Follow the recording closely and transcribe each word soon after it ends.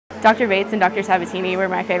Dr. Bates and Dr. Sabatini were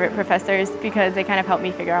my favorite professors because they kind of helped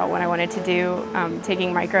me figure out what I wanted to do,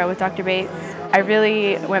 taking micro with Dr. Bates. I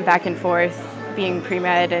really went back and forth being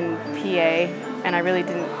pre-med and PA, and I really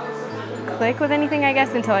didn't click with anything, I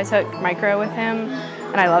guess, until I took micro with him,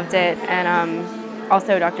 and I loved it. And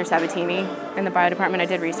also Dr. Sabatini in the bio department, I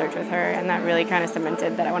did research with her, and that really kind of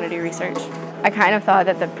cemented that I want to do research. I kind of thought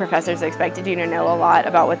that the professors expected you to know a lot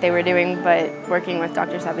about what they were doing, but working with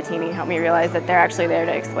Dr. Sabatini helped me realize that they're actually there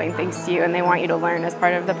to explain things to you, and they want you to learn as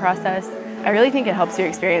part of the process. I really think it helps you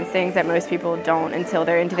experience things that most people don't until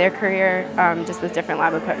they're into their career, just with different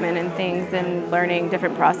lab equipment and things, and learning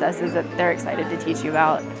different processes that they're excited to teach you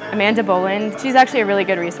about. Amanda Boland, she's actually a really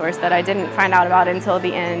good resource that I didn't find out about until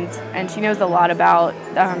the end, and she knows a lot about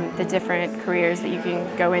the different careers that you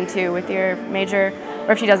can go into with your major,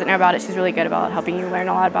 or if she doesn't know about it, she's really good about helping you learn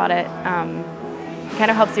a lot about it. It kind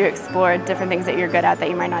of helps you explore different things that you're good at that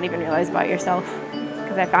you might not even realize about yourself,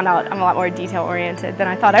 because I found out I'm a lot more detail-oriented than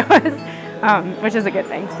I thought I was. Which is a good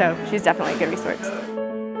thing, so she's definitely a good resource.